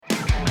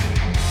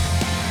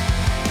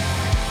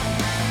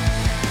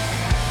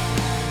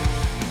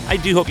I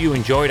do hope you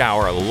enjoyed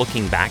our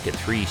looking back at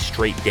 3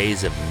 straight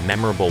days of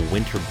memorable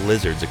winter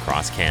blizzards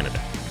across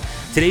Canada.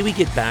 Today we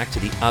get back to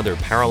the other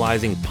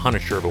paralyzing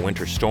punisher of a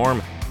winter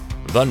storm,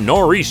 the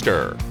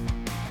nor'easter.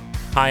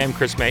 Hi, I'm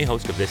Chris May,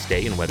 host of This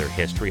Day in Weather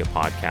History, a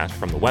podcast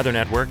from the Weather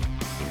Network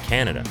in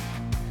Canada.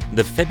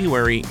 The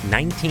February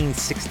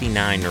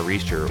 1969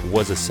 nor'easter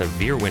was a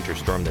severe winter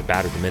storm that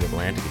battered the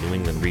mid-Atlantic and New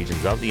England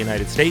regions of the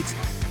United States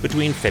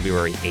between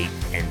February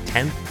 8th and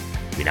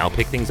 10th. We now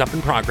pick things up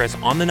in progress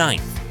on the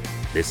 9th,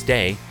 this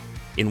day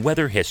in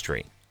weather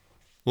history.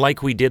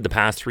 Like we did the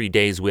past 3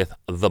 days with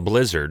the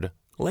blizzard,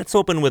 let's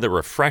open with a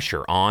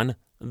refresher on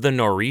the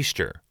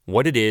nor'easter,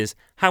 what it is,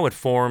 how it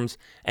forms,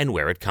 and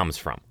where it comes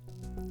from.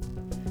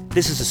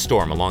 This is a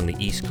storm along the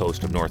east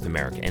coast of North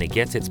America, and it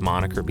gets its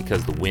moniker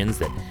because the winds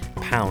that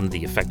pound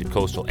the affected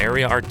coastal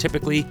area are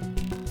typically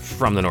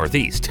from the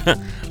northeast,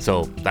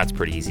 so that's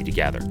pretty easy to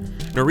gather.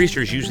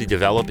 Nor'easters usually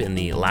develop in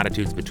the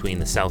latitudes between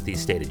the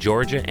southeast state of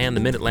Georgia and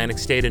the mid-Atlantic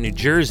state of New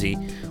Jersey,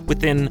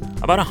 within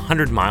about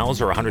 100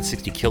 miles or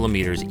 160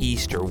 kilometers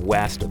east or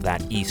west of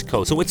that east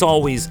coast. So it's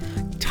always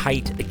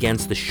tight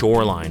against the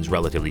shorelines,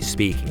 relatively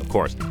speaking, of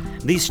course.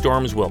 These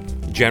storms will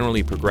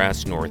generally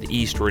progress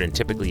northeastward and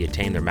typically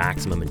attain their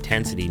maximum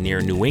intensity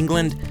near New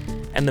England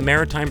and the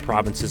maritime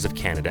provinces of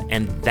Canada,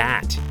 and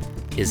that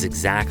is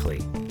exactly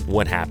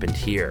what happened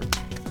here.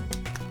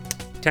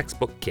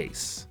 Textbook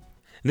case.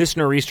 This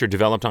nor'easter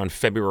developed on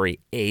February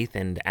 8th,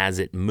 and as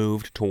it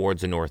moved towards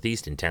the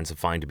northeast,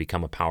 intensifying to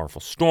become a powerful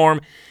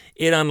storm,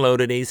 it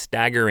unloaded a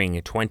staggering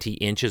 20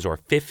 inches or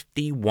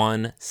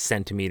 51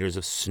 centimeters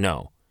of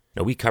snow.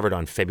 Now, we covered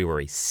on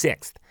February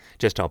 6th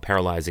just how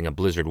paralyzing a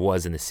blizzard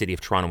was in the city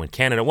of Toronto in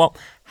Canada. Well,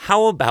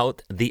 how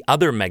about the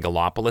other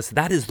megalopolis?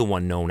 That is the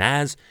one known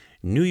as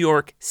New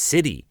York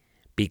City,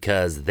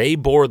 because they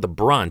bore the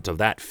brunt of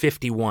that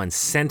 51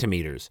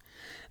 centimeters.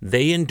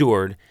 They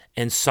endured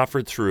and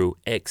suffered through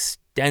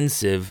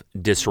extensive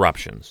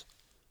disruptions.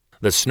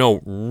 The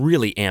snow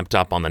really amped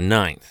up on the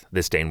 9th,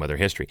 this day in weather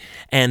history,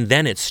 and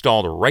then it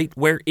stalled right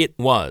where it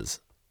was.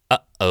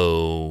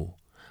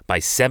 By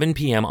 7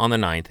 p.m. on the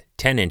 9th,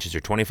 10 inches or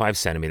 25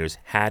 centimeters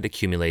had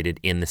accumulated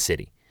in the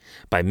city.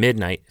 By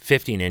midnight,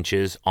 15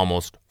 inches,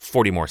 almost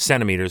 40 more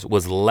centimeters,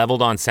 was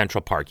leveled on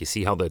Central Park. You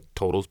see how the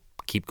totals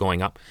keep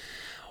going up?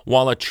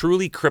 While a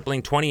truly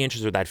crippling 20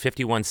 inches or that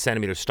 51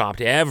 centimeters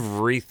stopped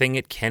everything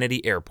at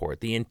Kennedy Airport.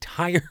 The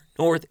entire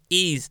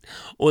northeast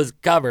was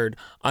covered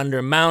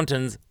under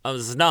mountains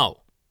of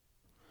snow.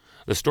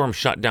 The storm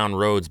shut down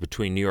roads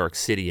between New York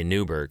City and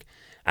Newburgh.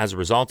 As a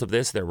result of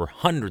this, there were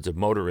hundreds of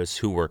motorists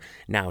who were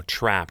now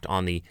trapped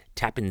on the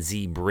Tappan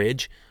Zee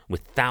Bridge,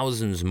 with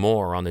thousands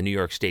more on the New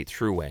York State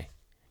Thruway.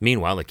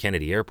 Meanwhile, at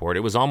Kennedy Airport,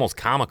 it was almost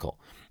comical.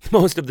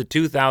 Most of the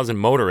 2,000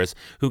 motorists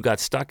who got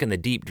stuck in the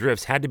deep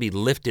drifts had to be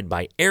lifted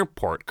by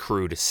airport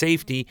crew to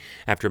safety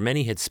after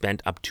many had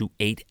spent up to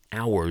 8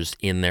 hours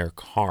in their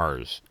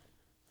cars.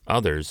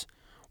 Others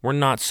were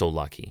not so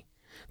lucky.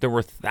 There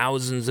were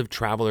thousands of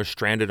travelers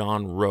stranded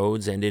on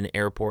roads and in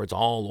airports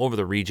all over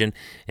the region,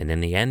 and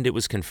in the end it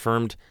was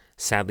confirmed,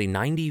 sadly,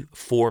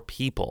 94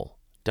 people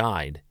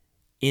died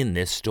in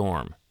this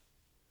storm.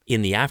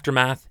 In the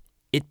aftermath,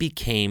 it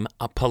became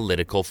a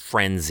political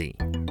frenzy.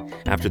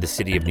 After the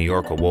city of New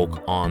York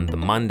awoke on the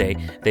Monday,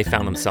 they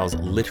found themselves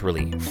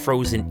literally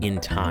frozen in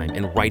time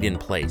and right in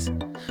place.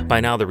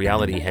 By now, the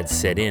reality had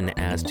set in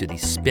as to the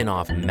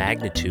spin-off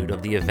magnitude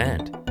of the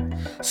event.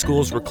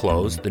 Schools were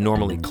closed, the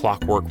normally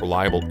clockwork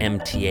reliable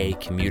MTA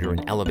commuter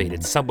and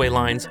elevated subway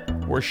lines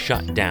were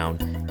shut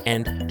down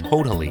and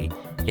totally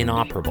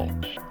inoperable.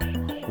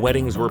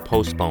 Weddings were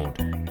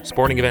postponed,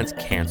 sporting events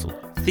canceled,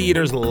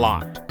 theaters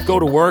locked. Go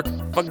to work?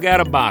 Forget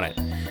about it.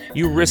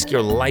 You risk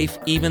your life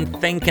even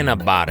thinking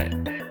about it.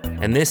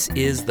 And this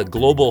is the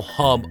global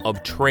hub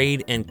of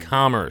trade and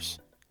commerce.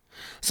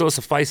 So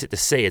suffice it to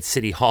say, at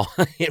City Hall,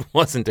 it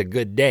wasn't a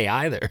good day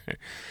either.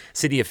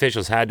 City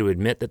officials had to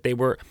admit that they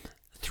were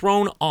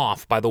thrown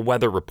off by the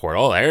weather report.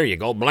 Oh, there you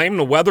go. Blame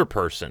the weather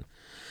person.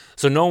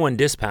 So no one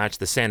dispatched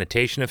the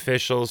sanitation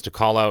officials to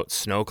call out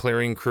snow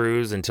clearing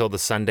crews until the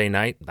Sunday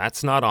night.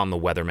 That's not on the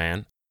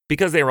weatherman.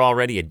 Because they were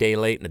already a day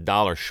late and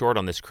 $1 short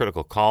on this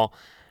critical call,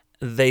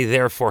 they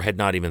therefore had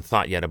not even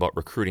thought yet about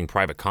recruiting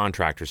private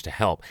contractors to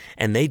help.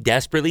 And they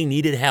desperately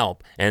needed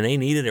help, and they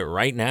needed it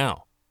right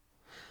now.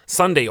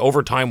 Sunday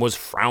overtime was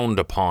frowned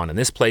upon, and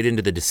this played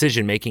into the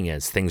decision-making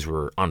as things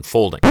were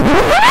unfolding.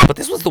 But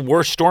this was the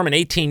worst storm in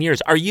 18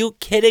 years. Are you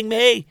kidding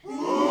me?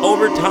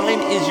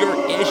 Overtime is your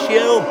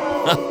issue?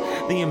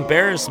 The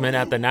embarrassment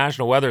at the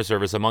National Weather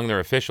Service among their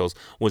officials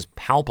was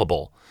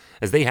palpable,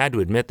 as they had to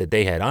admit that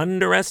they had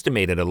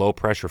underestimated a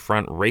low-pressure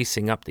front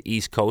racing up the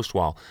East Coast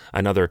while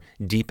another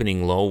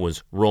deepening low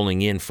was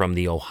rolling in from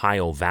the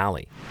Ohio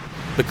Valley.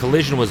 The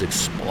collision was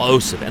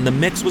explosive, and the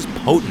mix was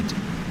potent,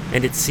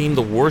 and it seemed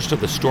the worst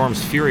of the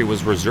storm's fury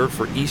was reserved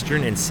for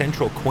eastern and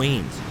central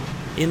Queens.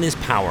 In this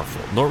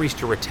powerful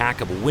nor'easter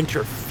attack of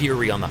winter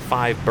fury on the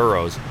 5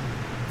 boroughs,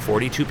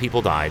 42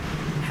 people died,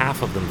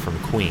 half of them from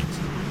Queens,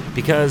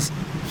 because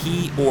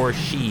he or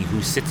she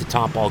who sits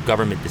atop all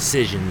government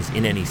decisions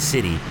in any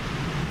city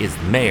is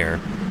the mayor,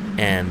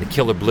 and the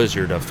killer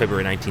blizzard of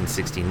February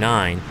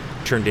 1969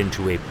 turned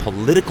into a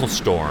political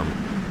storm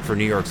for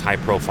New York's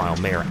high-profile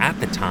mayor at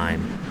the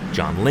time,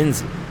 John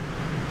Lindsay.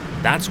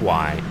 That's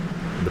why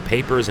the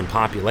papers and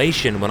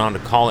population went on to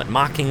call it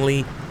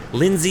mockingly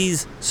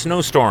Lindsay's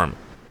snowstorm.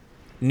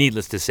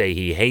 Needless to say,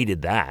 he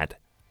hated that.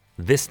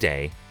 This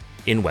day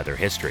in weather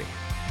history.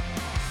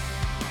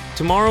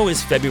 Tomorrow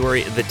is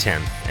February the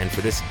 10th, and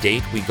for this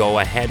date, we go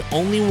ahead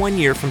only 1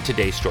 year from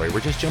today's story.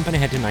 We're just jumping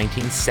ahead to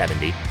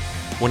 1970,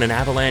 when an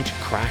avalanche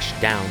crashed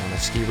down on a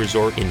ski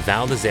resort in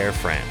Val d'Isère,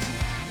 France.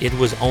 It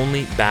was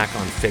only back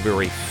on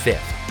February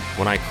 5th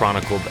when I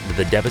chronicled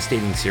the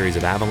devastating series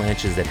of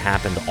avalanches that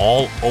happened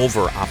all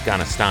over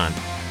Afghanistan.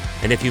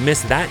 And if you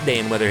missed that day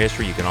in weather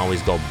history, you can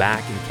always go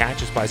back and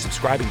catch us by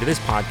subscribing to this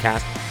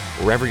podcast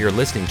wherever you're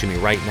listening to me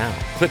right now.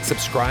 Click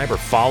subscribe or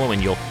follow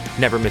and you'll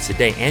never miss a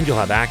day, and you'll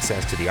have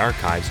access to the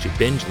archives to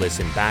binge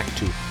listen back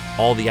to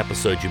all the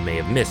episodes you may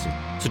have missed.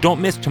 So don't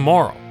miss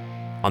tomorrow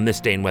on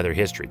This Day in Weather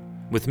History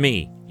with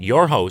me,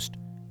 your host,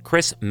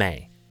 Chris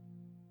May.